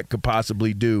quarterback could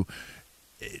possibly do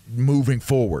moving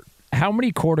forward. How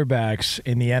many quarterbacks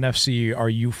in the NFC are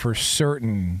you for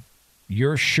certain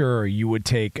you're sure you would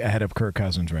take ahead of Kirk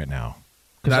Cousins right now?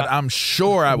 That I'm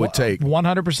sure I would take.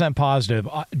 100% positive.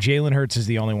 Jalen Hurts is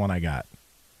the only one I got.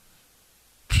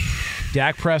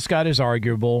 Dak Prescott is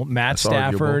arguable. Matt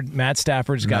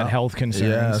Stafford's got health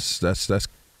concerns. Yes, that's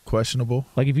questionable.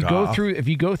 Like, if you go through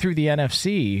the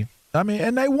NFC, I mean,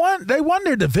 and they won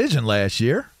their division last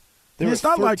year. It's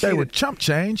not like they were chump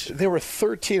change. They were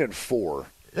 13-4.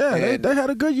 Yeah, they had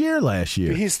a good year last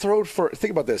year. He's thrown for,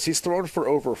 think about this, he's thrown for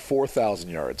over 4,000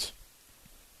 yards.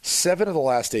 7 of the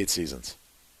last 8 seasons.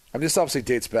 I mean, this obviously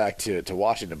dates back to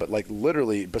Washington, but like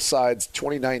literally besides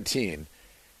 2019,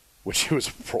 which he was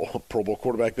a Pro Bowl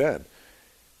quarterback then,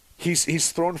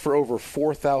 he's thrown for over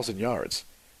 4,000 yards.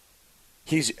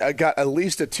 He's got at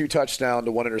least a 2 touchdown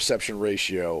to 1 interception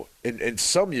ratio. In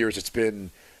some years, it's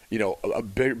been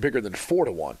bigger than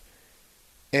 4-1.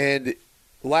 And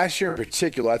last year in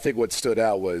particular, I think what stood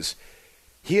out was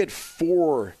he had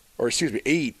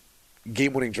 8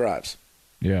 game-winning drives.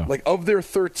 Yeah. Like, of their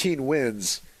 13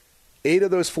 wins, 8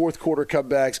 of those fourth quarter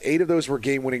comebacks, 8 of those were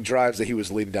game-winning drives that he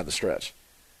was leading down the stretch.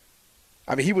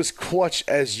 I mean, he was clutch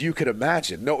as you could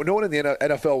imagine. No one in the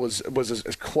NFL was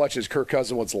as clutch as Kirk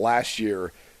Cousins was last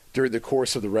year during the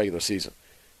course of the regular season.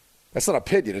 That's not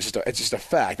opinion. It's just a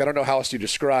fact. I don't know how else you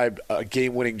describe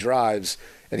game-winning drives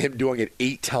and him doing it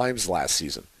 8 times last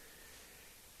season.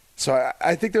 So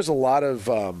I think there's a lot of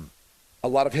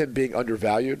him being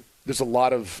undervalued. There's a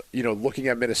lot of looking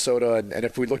at Minnesota, and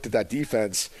if we looked at that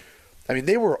defense, I mean,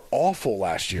 they were awful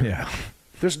last year. Yeah.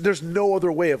 There's no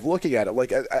other way of looking at it.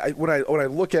 Like when I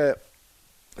look at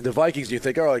the Vikings, you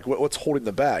think, oh, like what's holding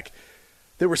them back?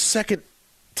 They were second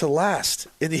to last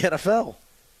in the NFL.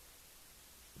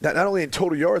 Not only in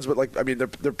total yards, but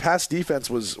their pass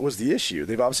defense was the issue.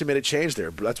 They've obviously made a change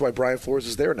there, but that's why Brian Flores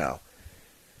is there now.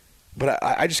 But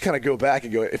I just kind of go back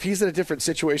and go, if he's in a different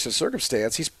situation and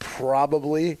circumstance, he's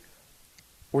probably,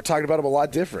 we're talking about him a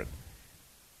lot different.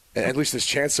 And at least his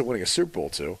chance of winning a Super Bowl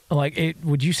too.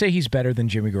 Would you say he's better than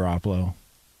Jimmy Garoppolo?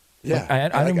 Yeah,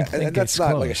 I don't think that's it's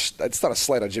not close. it's not a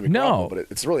slight on Jimmy Garoppolo, but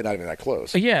it's really not even that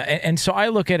close. Yeah, and so I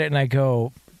look at it and I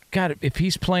go, God, if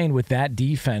he's playing with that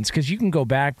defense, because you can go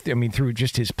back, through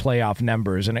just his playoff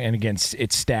numbers and against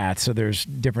its stats, so there's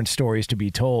different stories to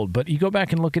be told. But you go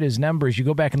back and look at his numbers, you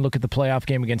go back and look at the playoff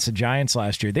game against the Giants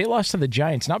last year. They lost to the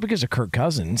Giants, not because of Kirk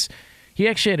Cousins. He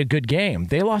actually had a good game.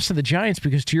 They lost to the Giants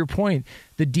because, to your point,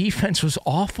 the defense was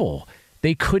awful.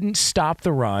 They couldn't stop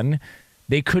the run.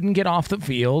 They couldn't get off the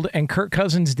field, and Kirk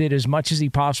Cousins did as much as he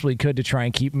possibly could to try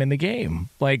and keep him in the game.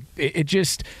 Look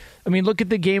at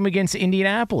the game against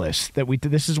Indianapolis.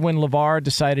 This is when LaVar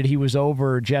decided he was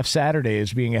over Jeff Saturday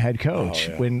as being a head coach.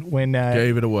 Oh, yeah. When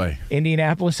gave it away.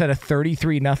 Indianapolis had a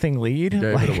 33-0 lead. Gave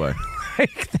it away.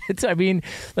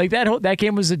 That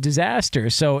game was a disaster.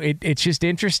 So it's just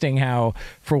interesting how,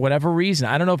 for whatever reason,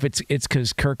 I don't know if it's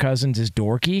because Kirk Cousins is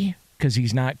dorky, because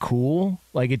he's not cool.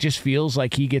 Like, it just feels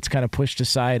like he gets kind of pushed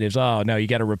aside as, oh, no, you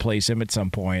got to replace him at some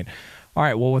point. All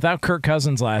right, well, without Kirk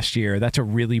Cousins last year, that's a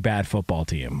really bad football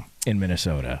team in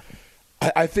Minnesota.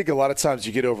 I think a lot of times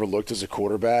you get overlooked as a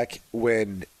quarterback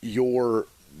when your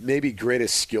maybe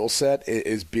greatest skill set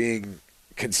is being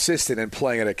consistent and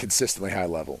playing at a consistently high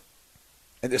level.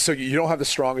 And so you don't have the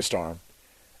strongest arm.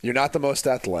 You're not the most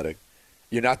athletic.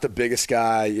 You're not the biggest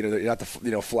guy. You're not the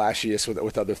flashiest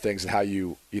with other things and how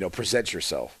you present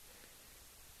yourself.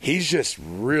 He's just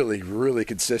really, really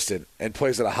consistent and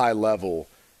plays at a high level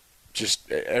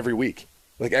just every week.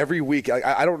 Like every week,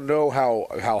 I don't know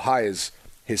how high his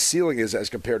ceiling is as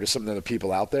compared to some of the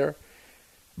people out there.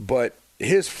 but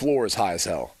his floor is high as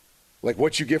hell. Like,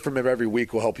 what you get from him every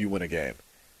week will help you win a game.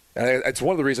 And it's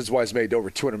one of the reasons why he's made over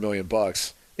 $200 million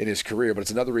in his career, but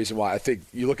it's another reason why I think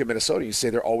you look at Minnesota and you say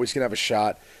they're always going to have a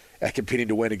shot at competing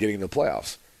to win and getting into the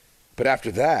playoffs. But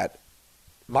after that,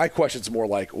 my question's more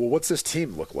like, well, what's this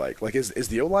team look like? Like, is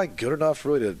the O-line good enough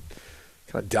really to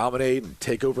kind of dominate and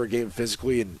take over a game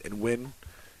physically and win?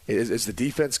 Is the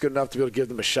defense good enough to be able to give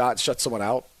them a shot and shut someone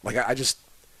out? Like,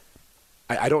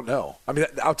 I don't know. I mean,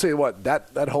 I'll tell you what,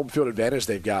 that home field advantage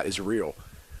they've got is real.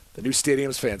 The new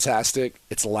stadium's fantastic.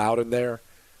 It's loud in there.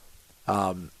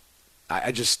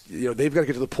 I just, they've got to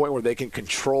get to the point where they can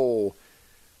control,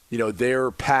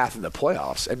 their path in the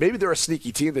playoffs. And maybe they're a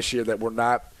sneaky team this year that we're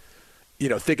not,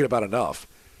 thinking about enough.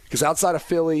 Because outside of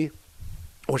Philly,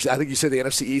 which I think you said the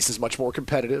NFC East is much more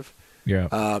competitive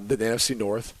than the NFC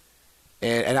North,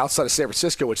 and outside of San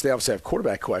Francisco, which they obviously have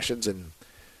quarterback questions, and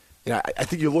I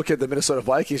think you look at the Minnesota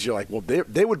Vikings, you're like, well,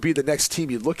 they would be the next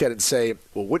team you'd look at and say,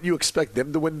 well, wouldn't you expect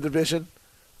them to win the division?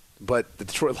 But the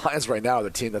Detroit Lions right now are the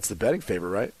team that's the betting favorite,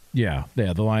 right? Yeah,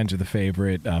 the Lions are the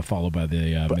favorite, followed by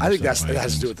the but I think that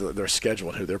has to do with their schedule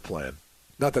and who they're playing.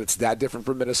 Not that it's that different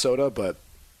from Minnesota, but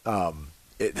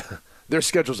their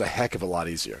schedule's a heck of a lot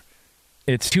easier.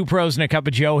 It's Two Pros and a Cup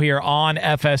of Joe here on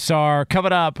FSR.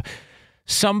 Coming up,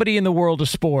 somebody in the world of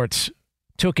sports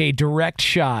took a direct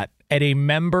shot at a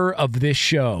member of this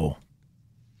show.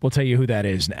 We'll tell you who that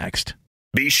is next.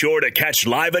 Be sure to catch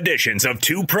live editions of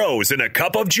Two Pros and a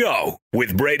Cup of Joe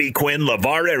with Brady Quinn,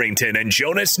 LaVar Arrington, and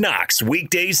Jonas Knox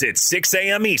weekdays at 6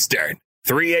 a.m. Eastern,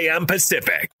 3 a.m.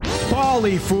 Pacific.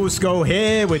 Paulie Fusco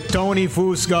here with Tony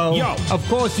Fusco. Yo. Of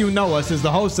course you know us as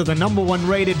the host of the #1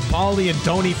 rated Paulie and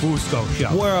Tony Fusco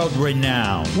show. World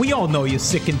renowned. We all know you're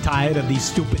sick and tired of these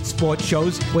stupid sports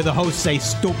shows where the hosts say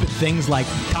stupid things like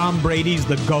Tom Brady's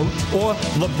the GOAT. Or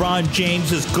LeBron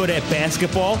James is good at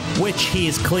basketball, which he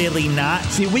is clearly not.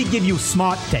 See, we give you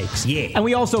smart takes. Yeah. And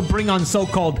we also bring on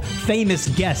so-called famous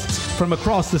guests from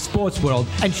across the sports world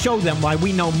and show them why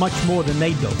we know much more than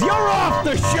they do. You're off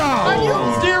the show! Are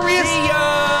you serious? See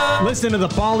ya! Listen to the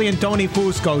Paulie and Tony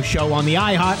Fusco show on the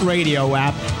iHeartRadio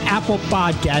app, Apple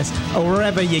Podcasts, or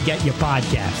wherever you get your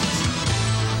podcasts.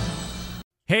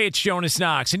 Hey, it's Jonas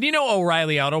Knox, and you know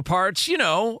O'Reilly Auto Parts,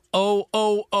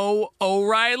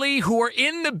 O'Reilly, who are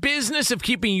in the business of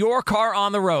keeping your car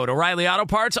on the road. O'Reilly Auto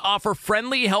Parts offer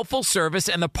friendly, helpful service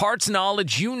and the parts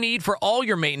knowledge you need for all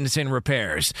your maintenance and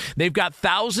repairs. They've got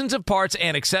thousands of parts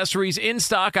and accessories in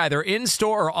stock, either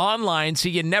in-store or online, so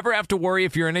you never have to worry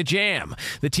if you're in a jam.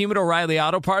 The team at O'Reilly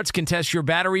Auto Parts can test your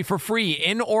battery for free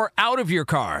in or out of your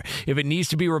car. If it needs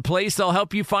to be replaced, they'll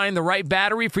help you find the right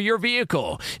battery for your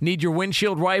vehicle. Need your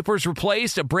windshield wipers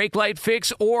replaced, a brake light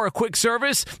fix, or a quick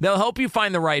service? They'll help you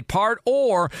find the right part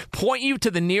or point you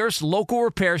to the nearest local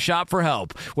repair shop for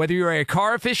help. Whether you're a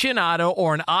car aficionado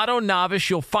or an auto novice,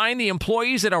 you'll find the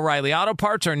employees at O'Reilly Auto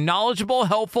Parts are knowledgeable,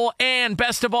 helpful, and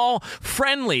best of all,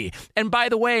 friendly. And by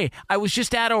the way, I was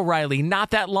just at O'Reilly not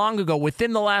that long ago,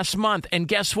 within the last month, and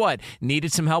guess what?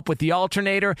 Needed some help with the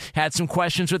alternator, had some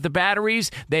questions with the batteries.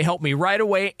 They helped me right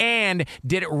away and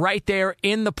did it right there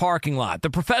in the parking lot. The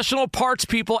professional parts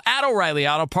people at O'Reilly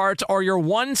Auto Parts are your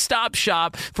one-stop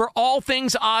shop for all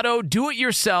things auto,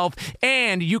 do-it-yourself,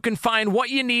 and you can find what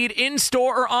you need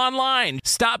in-store or online.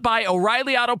 Stop by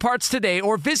O'Reilly Auto Parts today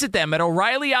or visit them at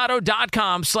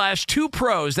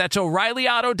O'ReillyAuto.com/2pros. That's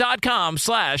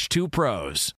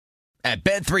O'ReillyAuto.com/2pros. At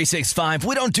Bet365,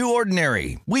 we don't do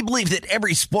ordinary. We believe that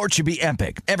every sport should be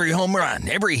epic. Every home run,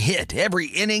 every hit, every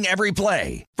inning, every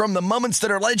play. From the moments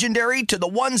that are legendary to the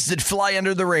ones that fly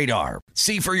under the radar.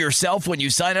 See for yourself when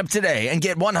you sign up today and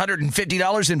get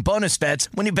 $150 in bonus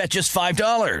bets when you bet just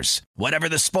 $5. Whatever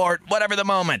the sport, whatever the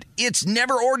moment, it's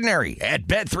never ordinary at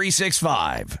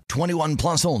Bet365. 21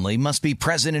 plus only. Must be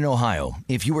present in Ohio.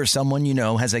 If you or someone you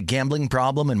know has a gambling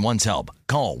problem and wants help,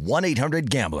 call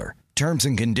 1-800-GAMBLER. Terms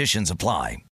and conditions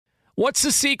apply. What's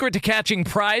the secret to catching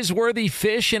prize-worthy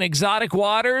fish in exotic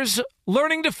waters?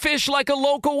 Learning to fish like a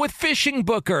local with Fishing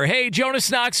Booker. Hey, Jonas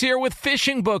Knox here with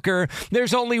Fishing Booker.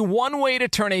 There's only one way to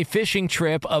turn a fishing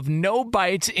trip of no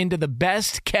bites into the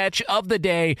best catch of the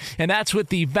day, and that's with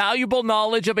the valuable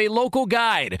knowledge of a local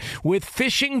guide. With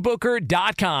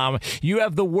FishingBooker.com, you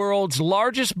have the world's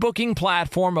largest booking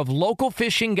platform of local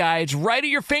fishing guides right at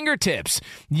your fingertips.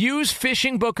 Use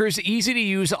Fishing Booker's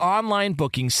easy-to-use online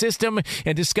booking system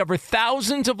and discover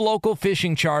thousands of local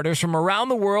fishing charters from around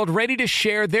the world ready to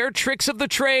share their tricks tricks of the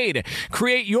trade.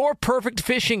 Create your perfect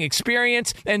fishing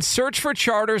experience and search for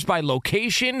charters by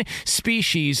location,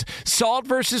 species, salt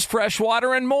versus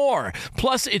freshwater, and more.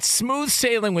 Plus, it's smooth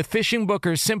sailing with Fishing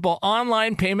Booker's simple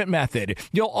online payment method.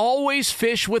 You'll always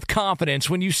fish with confidence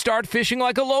when you start fishing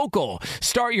like a local.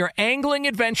 Start your angling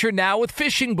adventure now with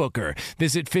Fishing Booker.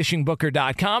 Visit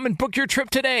fishingbooker.com and book your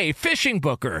trip today. Fishing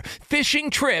Booker.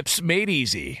 Fishing trips made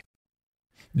easy.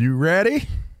 You ready?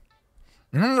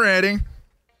 I'm ready.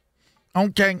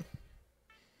 Okay.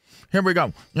 Here we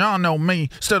go. Y'all know me.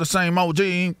 Still the same OG.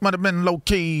 Might have been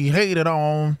low-key. Hated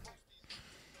on.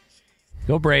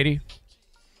 Go Brady.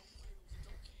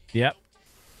 Yep.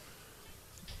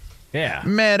 Yeah.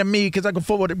 Mad at me because I can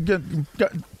afford to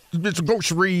get some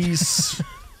groceries.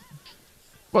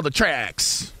 For the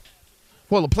tracks.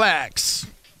 For the plaques.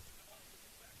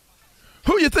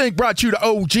 Who you think brought you to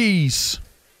OGs? Is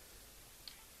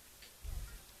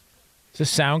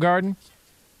this Soundgarden?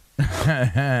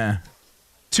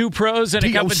 Two pros and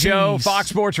a cup of Joe, Fox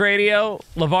Sports Radio.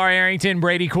 LaVar Arrington,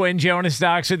 Brady Quinn, Jonas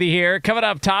Knox with you here. Coming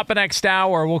up top of next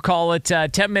hour, we'll call it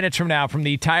 10 minutes from now from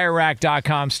the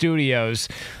TireRack.com studios.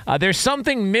 There's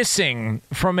something missing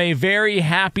from a very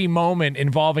happy moment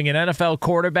involving an NFL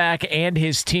quarterback and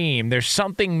his team. There's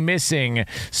something missing.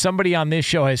 Somebody on this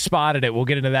show has spotted it. We'll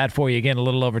get into that for you again a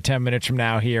little over 10 minutes from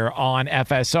now here on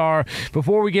FSR.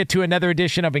 Before we get to another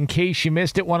edition of In Case You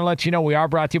Missed It, want to let you know we are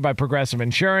brought to you by Progressive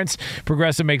Insurance.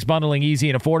 Progressive makes bundling easy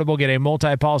and affordable. Get a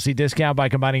multi-policy discount by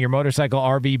combining your motorcycle,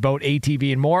 RV, boat,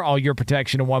 ATV, and more. All your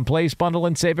protection in one place. Bundle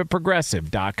and save at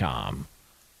Progressive.com.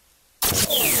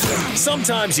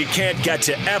 Sometimes you can't get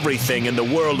to everything in the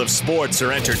world of sports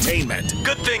or entertainment.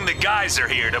 Good thing the guys are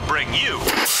here to bring you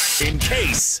In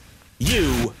Case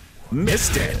You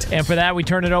Missed It. And for that, we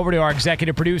turn it over to our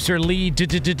executive producer, Lee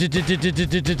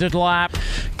Lap.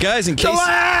 Guys, in case...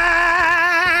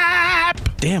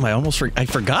 Damn, I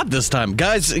forgot this time.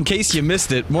 Guys, in case you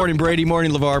missed it, morning Brady,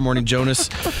 morning LaVar, morning Jonas.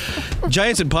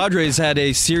 Giants and Padres had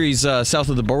a series south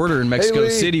of the border in Mexico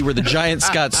City where the Giants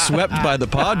got swept by the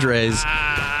Padres.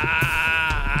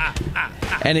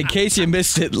 And in case you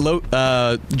missed it,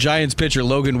 Giants pitcher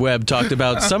Logan Webb talked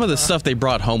about some of the stuff they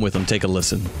brought home with them. Take a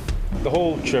listen. The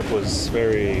whole trip was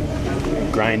very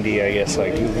grindy, I guess.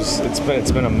 Like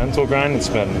it's been a mental grind. It's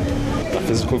been a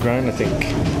physical grind. I think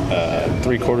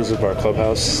 3/4 of our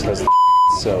clubhouse has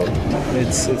so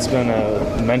it's been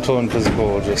a mental and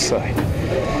physical just like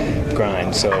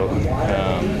grind. So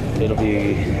it'll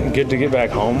be good to get back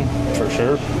home for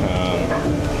sure.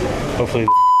 Hopefully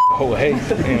away,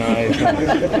 we'll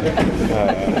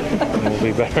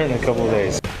be better in a couple of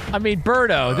days. I mean,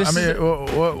 Berto.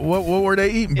 What were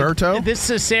they eating, Berto? This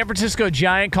is a San Francisco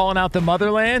Giant calling out the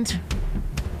motherland.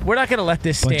 We're not going to let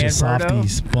this stand, Bunch of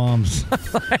softies, Berto. bums.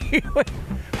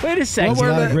 Wait a second.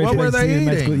 What were they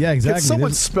eating? Yeah, exactly. Can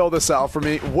someone spell this out for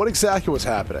me? What exactly was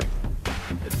happening?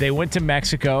 They went to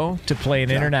Mexico to play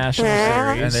an international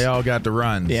series. And they all got the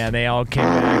runs. Yeah, and they all came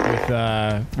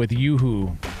back with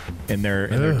Yoo-hoo in their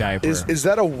diaper. Is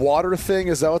that a water thing?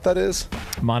 Is that what that is?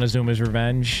 Montezuma's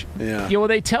Revenge. Yeah. Yeah, well,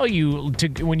 they tell you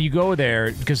when you go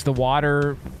there, because the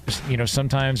water,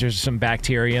 sometimes there's some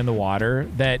bacteria in the water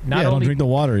that not only... don't drink the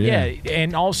water, Yeah,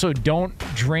 and also don't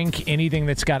drink anything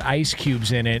that's got ice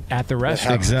cubes in it at the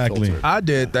restaurant. Exactly. I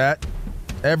did that.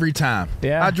 Every time.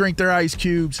 Yeah. I drink their ice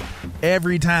cubes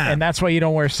every time. And that's why you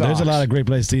don't wear socks. There's a lot of great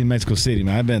places to eat in Mexico City,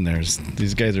 man. I've been there.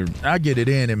 These guys are... I get it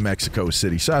in Mexico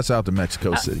City. Shouts out to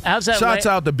Mexico City. How's that Shouts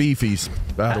out to Beefies,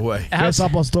 by the way. Best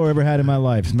softball store I ever had in my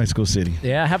life is Mexico City.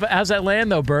 Yeah, how's that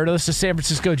land, though, Berto? This is San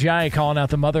Francisco Giant calling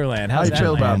out the motherland. How you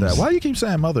feel about land? that? Why do you keep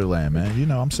saying motherland,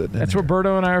 man? I'm sitting That's where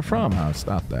Berto and I are from. No,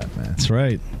 stop that, man. That's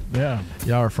right. Yeah.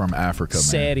 Y'all are from Africa, man.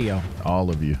 Serio. All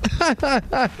of you.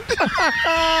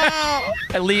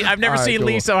 I've never seen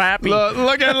Lee so happy.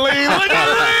 Look at Lee. Look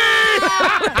at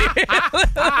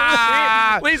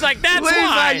Lee. Lee's like, that's Lee's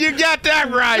why. like, you got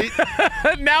that right.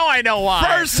 Now I know why.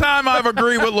 First time I've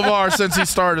agreed with LaVar since he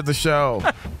started the show.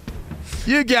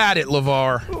 You got it,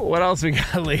 LaVar. What else we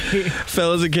got, Lee?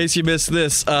 Fellas, in case you missed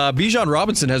this, Bijan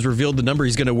Robinson has revealed the number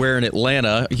he's going to wear in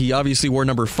Atlanta. He obviously wore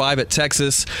number 5 at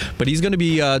Texas, but he's going to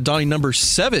be donning number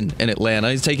 7 in Atlanta.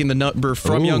 He's taking the number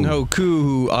from Young-Ho Koo,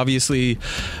 who obviously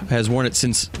has worn it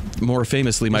since, more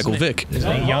famously, Michael Vick.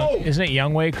 Isn't it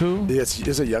Younghoe Koo? Is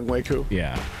it Younghoe Koo?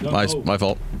 Yeah. My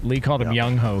fault. Lee called him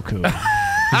Young-Ho Koo.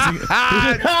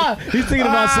 He's thinking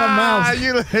about something else.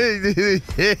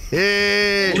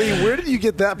 Lee, where did you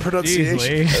get that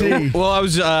pronunciation? Jeez, Well, I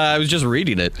was just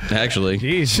reading it, actually.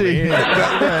 Jeez,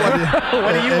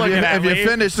 what are you looking at, if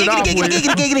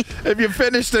you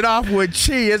finished it off with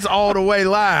chi, it's all the way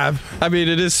live. I mean,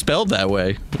 it is spelled that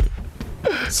way.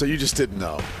 So you just didn't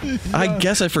know. I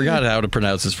guess I forgot how to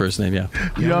pronounce his first name, yeah.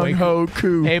 Young-Ho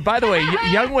Koo. Hey, by the way,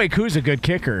 Younghoe Koo's a good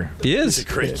kicker. He is. He's a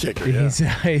great kicker, yeah.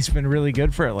 He's been really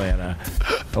good for Atlanta.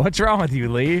 What's wrong with you,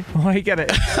 Lee? Why you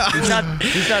gotta? He's not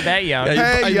that young.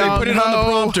 Hey, they put it on the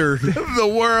prompter. The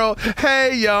world.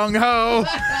 Hey, Young-Ho.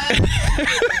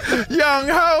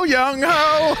 Young-Ho,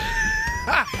 Young-Ho.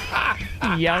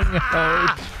 Young-Ho.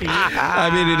 I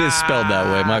mean, it is spelled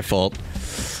that way. My fault.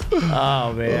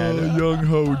 Oh man,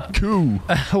 Young-Ho Koo.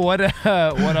 What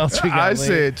else we got? I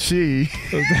said chi.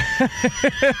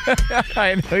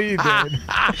 I know you did.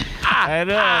 I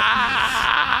know.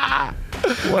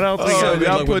 What else we got?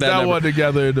 I'll put that one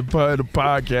together in the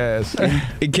podcast.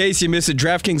 In case you missed it,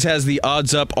 DraftKings has the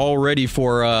odds up already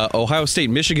for Ohio State,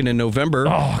 Michigan in November.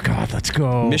 Oh God, let's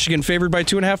go. Michigan favored by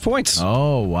 2.5 points.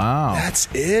 Oh wow, that's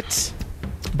it.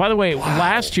 By the way,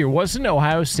 last year, wasn't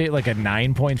Ohio State like a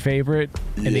 9-point favorite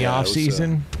in the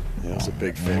offseason? It was a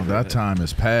big favorite. Well, that time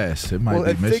has passed. It might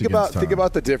be Michigan's time. Think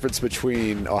about the difference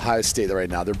between Ohio State right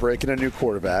now. They're breaking a new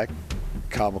quarterback.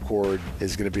 Kyle McCord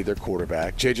is going to be their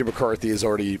quarterback. J.J. McCarthy has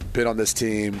already been on this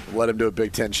team, led him to a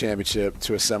Big Ten championship,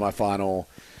 to a semifinal.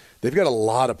 They've got a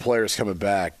lot of players coming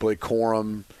back. Blake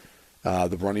Corum,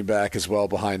 the running back as well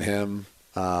behind him.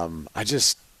 Donovan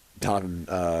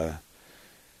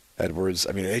Edwards.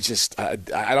 I mean,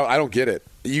 I don't get it.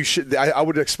 You should. I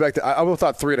would expect. I would have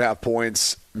thought 3.5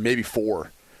 points, maybe 4,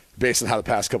 based on how the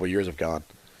past couple of years have gone.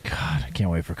 God, I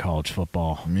can't wait for college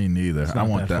football. Me neither. I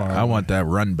want that. I want that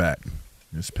run back.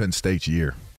 It's Penn State's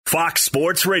year. Fox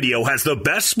Sports Radio has the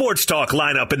best sports talk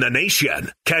lineup in the nation.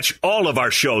 Catch all of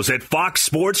our shows at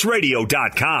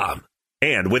foxsportsradio.com.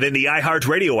 And within the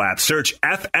iHeartRadio app, search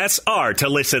FSR to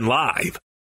listen live.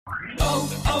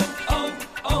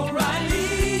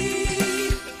 O'Reilly.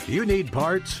 You need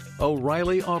parts?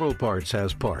 O'Reilly Auto Parts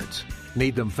has parts.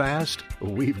 Need them fast?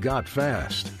 We've got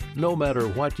fast. No matter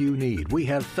what you need, we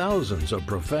have thousands of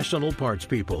professional parts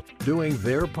people doing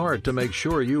their part to make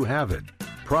sure you have it.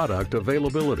 Product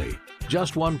availability.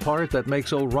 Just one part that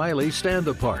makes O'Reilly stand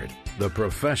apart. The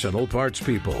professional parts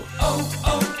people.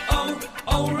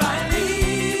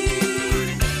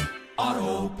 O'Reilly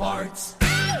Auto Parts.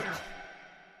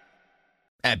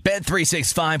 At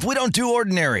Bet365, we don't do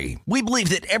ordinary. We believe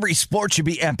that every sport should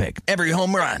be epic. Every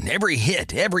home run, every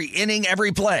hit, every inning, every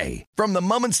play. From the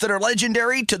moments that are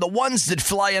legendary to the ones that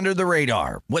fly under the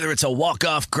radar. Whether it's a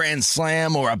walk-off grand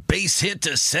slam or a base hit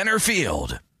to center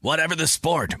field. Whatever the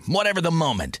sport, whatever the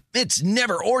moment, it's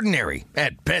never ordinary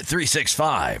at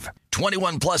Bet365.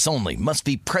 21 plus only. Must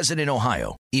be present in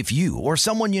Ohio. If you or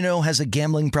someone you know has a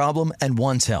gambling problem and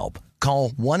wants help, call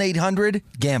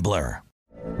 1-800-GAMBLER.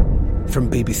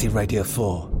 From BBC Radio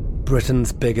 4,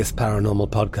 Britain's biggest paranormal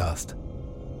podcast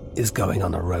is going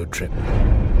on a road trip.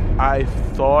 I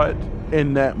thought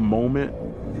in that moment,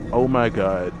 oh my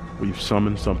God, we've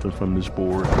summoned something from this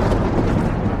board.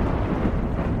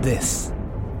 This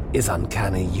is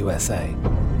Uncanny USA.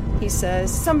 He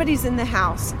says, somebody's in the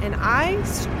house, and I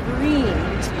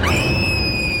screamed.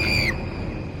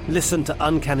 Listen to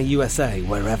Uncanny USA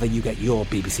wherever you get your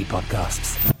BBC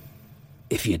podcasts,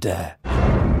 if you dare.